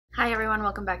Hi everyone,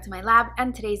 welcome back to my lab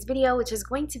and today's video, which is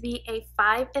going to be a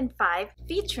 5 in 5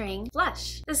 featuring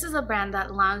Flesh. This is a brand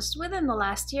that launched within the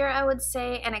last year, I would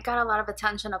say, and it got a lot of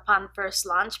attention upon first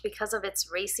launch because of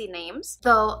its racy names,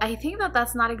 though I think that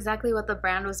that's not exactly what the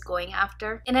brand was going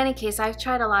after. In any case, I've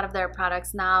tried a lot of their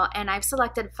products now and I've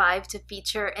selected 5 to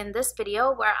feature in this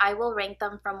video where I will rank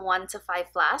them from 1 to 5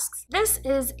 flasks. This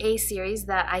is a series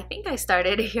that I think I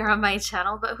started here on my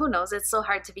channel, but who knows, it's so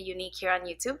hard to be unique here on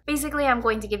YouTube. Basically, I'm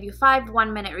going to give you 5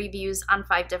 1-minute reviews on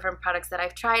 5 different products that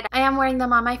I've tried. I am wearing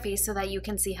them on my face so that you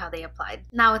can see how they applied.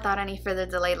 Now, without any further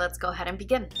delay, let's go ahead and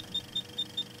begin.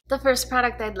 The first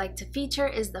product I'd like to feature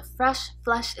is the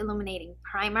Flesh Illuminating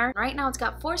Primer. Right now it's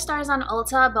got 4 stars on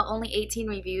Ulta, but only 18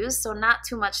 reviews, so not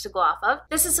too much to go off of.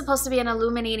 This is supposed to be an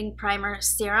illuminating primer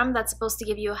serum that's supposed to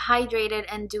give you a hydrated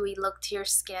and dewy look to your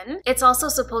skin. It's also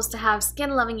supposed to have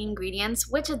skin-loving ingredients,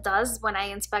 which it does when I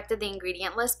inspected the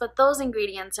ingredient list, but those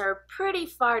ingredients are pretty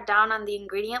far down on the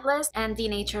ingredient list, and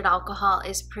denatured alcohol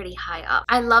is pretty high up.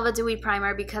 I love a dewy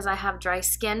primer because I have dry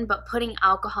skin, but putting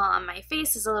alcohol on my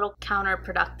face is a little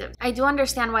counterproductive. I do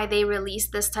understand why they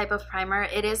released this type of primer.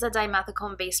 It is a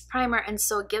dimethicone-based primer, and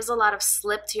so it gives a lot of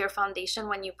slip to your foundation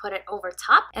when you put it over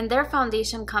top. And their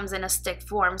foundation comes in a stick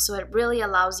form, so it really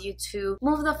allows you to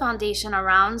move the foundation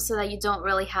around so that you don't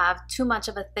really have too much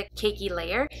of a thick, cakey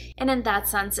layer. And in that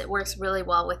sense, it works really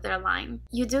well with their line.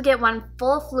 You do get 1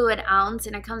 full fluid ounce,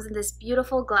 and it comes in this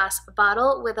beautiful glass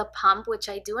bottle with a pump, which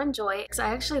I do enjoy because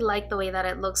I actually like the way that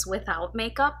it looks without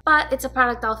makeup, but it's a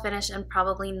product I'll finish and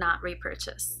probably not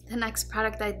repurchase. The next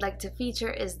product I'd like to feature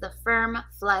is the Firm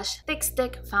Flesh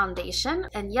Thickstick Foundation.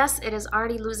 And yes, it is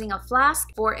already losing a flask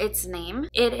for its name.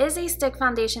 It is a stick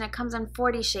foundation. It comes in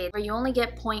 40 shades where you only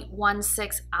get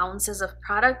 0.16 ounces of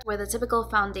product, where the typical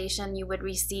foundation you would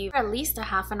receive at least a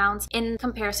half an ounce in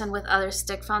comparison with other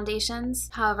stick foundations.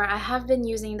 However, I have been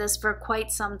using this for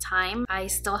quite some time. I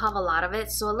still have a lot of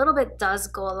it, so a little bit does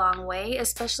go a long way,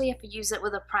 especially if you use it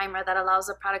with a primer that allows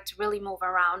the product to really move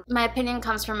around. My opinion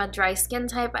comes from a dry skin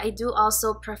type. I do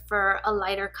also prefer a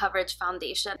lighter coverage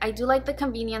foundation. I do like the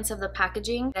convenience of the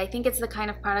packaging. I think it's the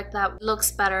kind of product that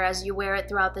looks better as you wear it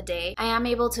throughout the day. I am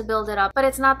able to build it up, but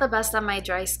it's not the best on my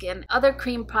dry skin. Other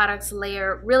cream products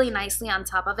layer really nicely on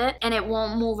top of it, and it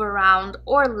won't move around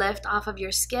or lift off of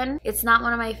your skin. It's not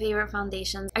one of my favorite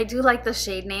foundations. I do like the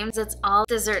shade names. It's all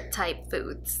dessert type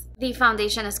foods. The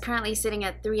foundation is currently sitting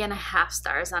at 3.5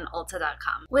 stars on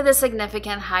Ulta.com, with a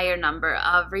significant higher number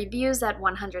of reviews at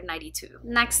 192.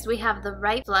 Next, we have the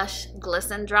Right Flush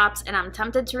Glisten Drops, and I'm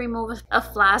tempted to remove a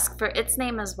flask for its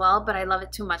name as well, but I love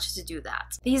it too much to do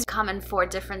that. These come in 4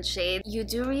 different shades. You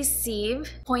do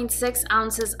receive 0.6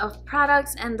 ounces of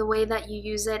products, and the way that you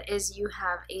use it is you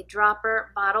have a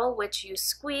dropper bottle, which you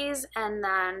squeeze, and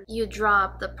then you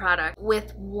drop the product.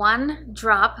 With 1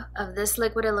 drop of this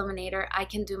liquid illuminator, I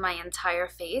can do my entire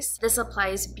face. This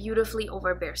applies beautifully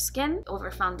over bare skin,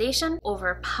 over foundation,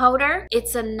 over powder.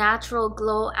 It's a natural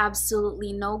glow,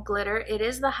 absolutely no glitter. It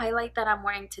is the highlight that I'm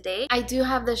wearing today. I do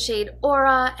have the shade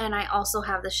Aura, and I also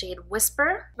have the shade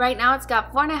Whisper. Right now it's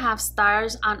got 4.5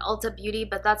 stars on Ulta Beauty,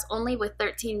 but that's only with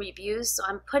 13 reviews, so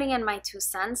I'm putting in my 2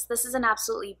 cents. This is an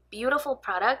absolutely beautiful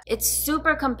product. It's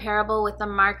super comparable with the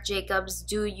Marc Jacobs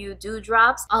Do You Do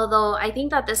Drops, although I think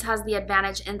that this has the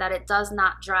advantage in that it does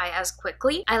not dry as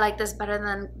quickly. I like this better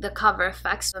than the Cover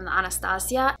FX from the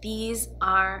Anastasia. These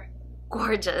are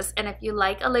gorgeous, and if you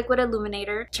like a liquid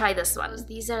illuminator, try this one.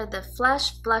 These are the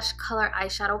Fleshcolor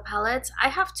eyeshadow palettes. I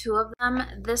have 2 of them.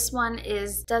 This one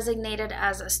is designated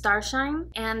as a Starshine,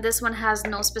 and this one has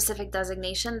no specific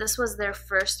designation. This was their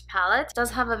first palette. It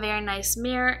does have a very nice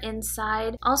mirror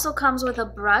inside. Also comes with a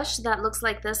brush that looks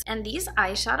like this, and these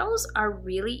eyeshadows are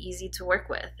really easy to work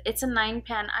with. It's a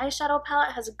 9-pan eyeshadow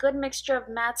palette, has a good mixture of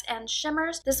mattes and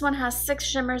shimmers. This one has 6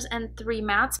 shimmers and 3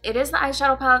 mattes. It is the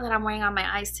eyeshadow palette that I'm wearing on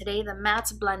my eyes today. The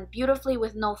mattes blend beautifully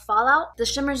with no fallout. The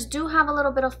shimmers do have a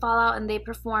little bit of fallout, and they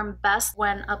perform best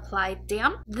when applied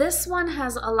damp. This one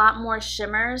has a lot more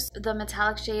shimmers. The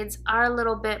metallic shades are a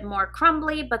little bit more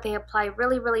crumbly, but they apply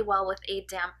really, really well with a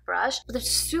damp brush. They're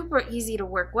super easy to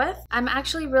work with. I'm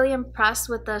actually really impressed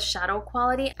with the shadow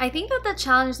quality. I think that the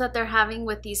challenge that they're having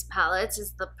with these palettes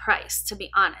is the price, to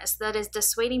be honest. That is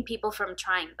dissuading people from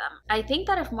trying them. I think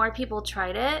that if more people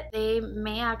tried it, they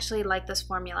may actually like this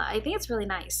formula. I think it's really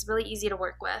nice, really easy to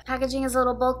work with. Packaging is a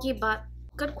little bulky, but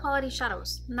good quality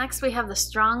shadows. Next we have the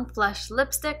Strong Flush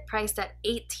Lipstick priced at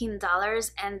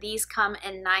 $18, and these come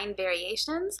in 9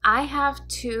 variations. I have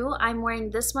 2. I'm wearing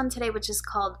this one today, which is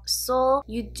called Soul.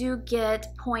 You do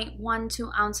get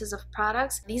 0.12 ounces of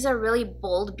products. These are really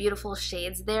bold, beautiful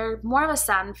shades. They're more of a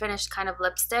satin finished kind of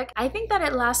lipstick. I think that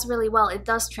it lasts really well. It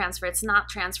does transfer. It's not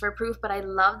transfer proof, but I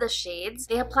love the shades.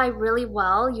 They apply really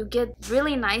well. You get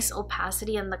really nice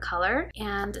opacity in the color.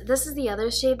 And this is the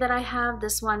other shade that I have.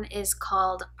 This one is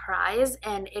called Prize,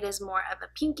 and it is more of a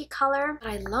pinky color.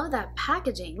 But I love that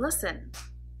packaging. Listen.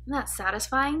 Isn't that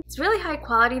satisfying? It's really high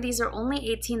quality. These are only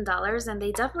 $18, and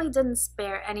they definitely didn't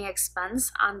spare any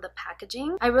expense on the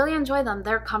packaging. I really enjoy them.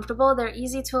 They're comfortable. They're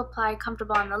easy to apply,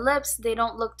 comfortable on the lips. They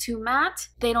don't look too matte.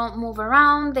 They don't move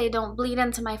around. They don't bleed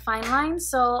into my fine lines.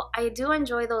 So I do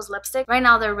enjoy those lipsticks. Right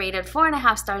now they're rated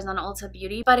 4.5 stars on Ulta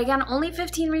Beauty, but again, only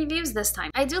 15 reviews this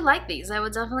time. I do like these. I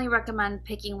would definitely recommend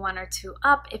picking 1 or 2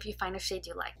 up if you find a shade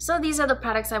you like. So these are the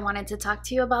products I wanted to talk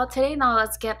to you about today. Now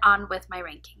let's get on with my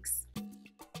rankings.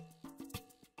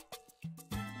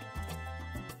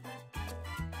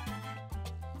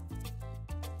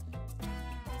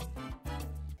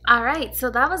 Alright, so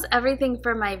that was everything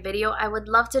for my video. I would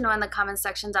love to know in the comment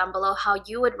section down below how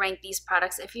you would rank these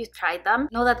products if you've tried them.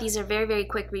 Know that these are very, very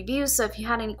quick reviews, so if you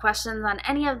had any questions on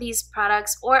any of these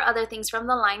products or other things from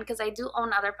the line, because I do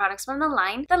own other products from the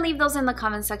line, then leave those in the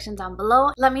comment section down below.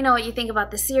 Let me know what you think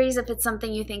about the series, if it's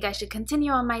something you think I should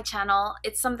continue on my channel.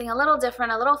 It's something a little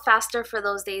different, a little faster for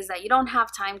those days that you don't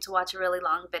have time to watch a really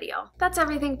long video. That's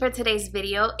everything for today's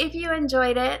video. If you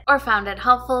enjoyed it or found it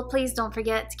helpful, please don't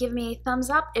forget to give me a thumbs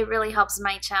up. It really helps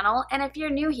my channel. And if you're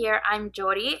new here, I'm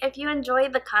Yori. If you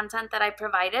enjoyed the content that I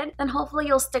provided, then hopefully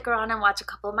you'll stick around and watch a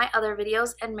couple of my other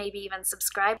videos and maybe even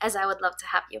subscribe, as I would love to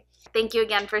have you. Thank you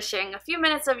again for sharing a few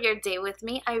minutes of your day with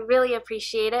me. I really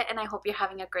appreciate it, and I hope you're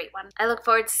having a great one. I look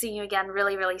forward to seeing you again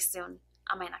really, really soon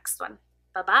on my next one.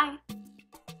 Bye-bye.